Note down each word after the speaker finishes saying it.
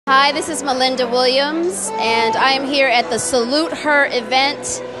Hi, this is Malinda Williams, and I am here at the Salute Her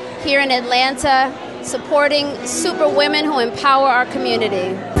event here in Atlanta, supporting super women who empower our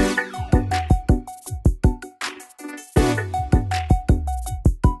community.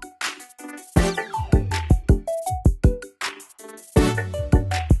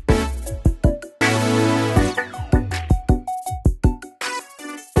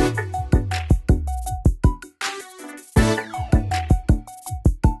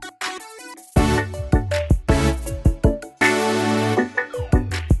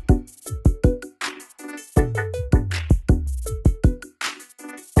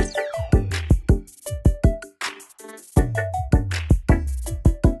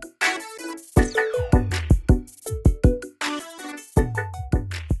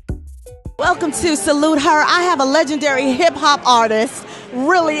 Welcome to Salute Her. I have a legendary hip-hop artist,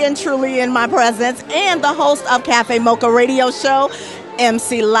 really and truly in my presence, and the host of Cafe Mocha radio show,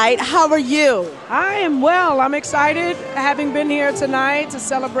 MC Lyte. How are you? I am well. I'm excited having been here tonight to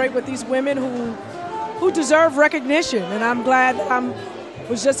celebrate with these women who deserve recognition, and I'm glad I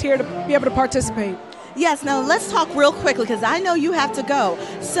was just here to be able to participate. Yes, now let's talk real quickly because I know you have to go.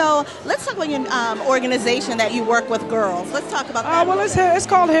 So let's talk about your organization that you work with girls. Let's talk about that. Well, it's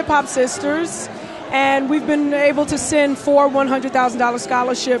called Hip Hop Sisters, and we've been able to send 4 $100,000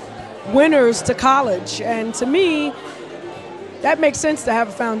 scholarship winners to college. And to me, that makes sense to have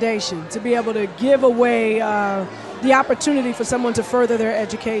a foundation, to be able to give away the opportunity for someone to further their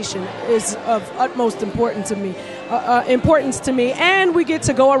education is of utmost importance to me. And we get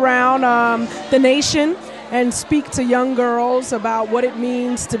to go around the nation and speak to young girls about what it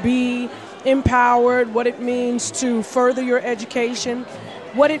means to be empowered, what it means to further your education,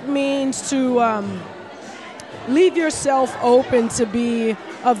 what it means to leave yourself open to be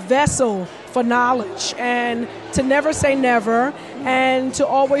a vessel for knowledge and to never say never and to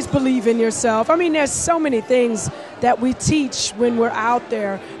always believe in yourself. I mean, there's so many things that we teach when we're out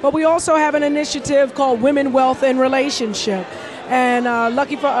there, but we also have an initiative called Women, Wealth, and Relationship. And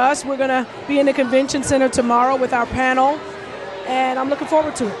lucky for us, we're going to be in the convention center tomorrow with our panel, and I'm looking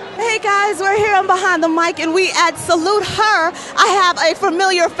forward to it. Hey guys, we're here on Behind the Mic, and we at Salute Her. I have a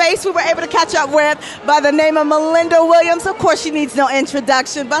familiar face we were able to catch up with by the name of Malinda Williams. Of course, she needs no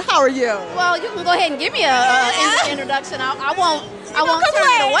introduction, but how are you? Well, you can go ahead and give me an introduction. I won't turn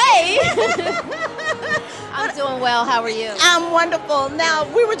it away. I'm doing well. How are you? I'm wonderful. Now,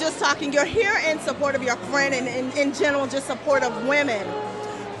 we were just talking. You're here in support of your friend and in general, just support of women.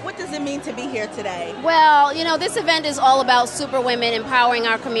 What does it mean to be here today? Well, you know, this event is all about super women empowering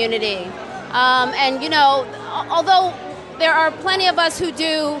our community. And, you know, although there are plenty of us who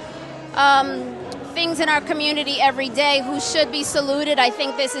do things in our community every day who should be saluted, I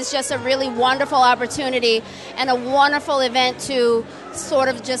think this is just a really wonderful opportunity and a wonderful event to sort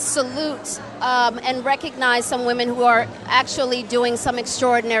of just salute and recognize some women who are actually doing some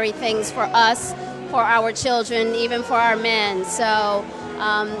extraordinary things for us, for our children, even for our men. So,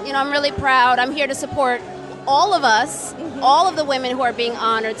 you know, I'm really proud. I'm here to support all of us, all of the women who are being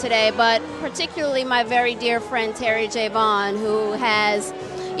honored today, but particularly my very dear friend Terry J. Vaughn, who has,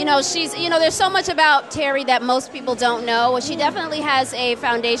 you know, there's so much about Terry that most people don't know. She definitely has a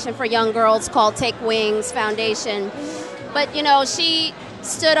foundation for young girls called Take Wings Foundation. But, you know, she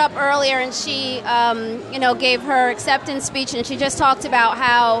stood up earlier and she, you know, gave her acceptance speech, and she just talked about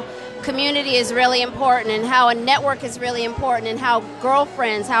how community is really important and how a network is really important and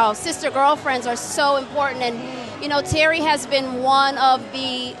how sister girlfriends are so important. And, you know, Terry has been one of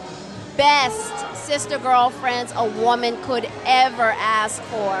the best sister girlfriends a woman could ever ask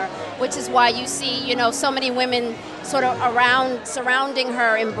for, which is why you see, you know, so many women sort of surrounding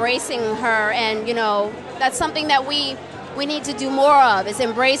her, embracing her. And, you know, that's something that we need to do more of, is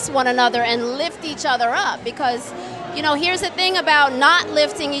embrace one another and lift each other up. Because, you know, here's the thing about not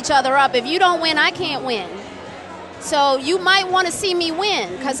lifting each other up. If you don't win, I can't win. So you might want to see me win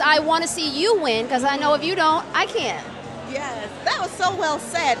because I want to see you win, because I know if you don't, I can't. Yes, that was so well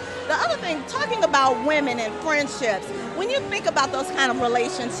said. The other thing, talking about women and friendships, when you think about those kind of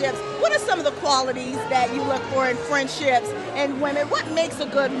relationships, what are some of the qualities that you look for in friendships and women? What makes a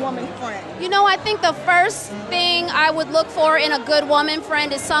good woman friend? You know, I think the first thing I would look for in a good woman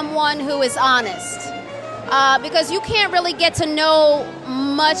friend is someone who is honest. Because you can't really get to know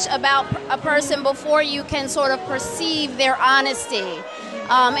much about a person before you can sort of perceive their honesty.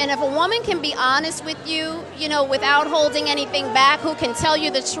 And if a woman can be honest with you, you know, without holding anything back, who can tell you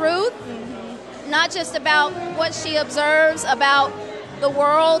the truth, not just about what she observes about the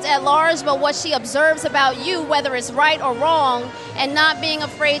world at large, but what she observes about you, whether it's right or wrong, and not being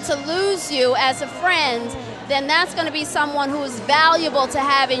afraid to lose you as a friend, then that's going to be someone who is valuable to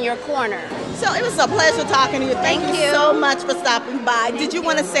have in your corner. So it was a pleasure talking to you. Thank you you so much for stopping by. Did you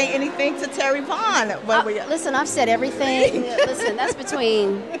want to say anything to Terry Vaughn? Listen, I've said everything. Listen, that's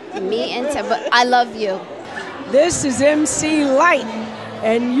between me and Terry, but I love you. This is MC Lyte,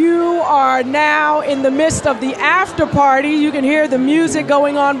 and you are now in the midst of the after party. You can hear the music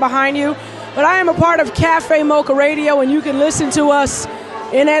going on behind you. But I am a part of Cafe Mocha Radio, and you can listen to us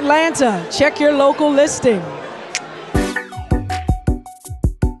in Atlanta. Check your local listing.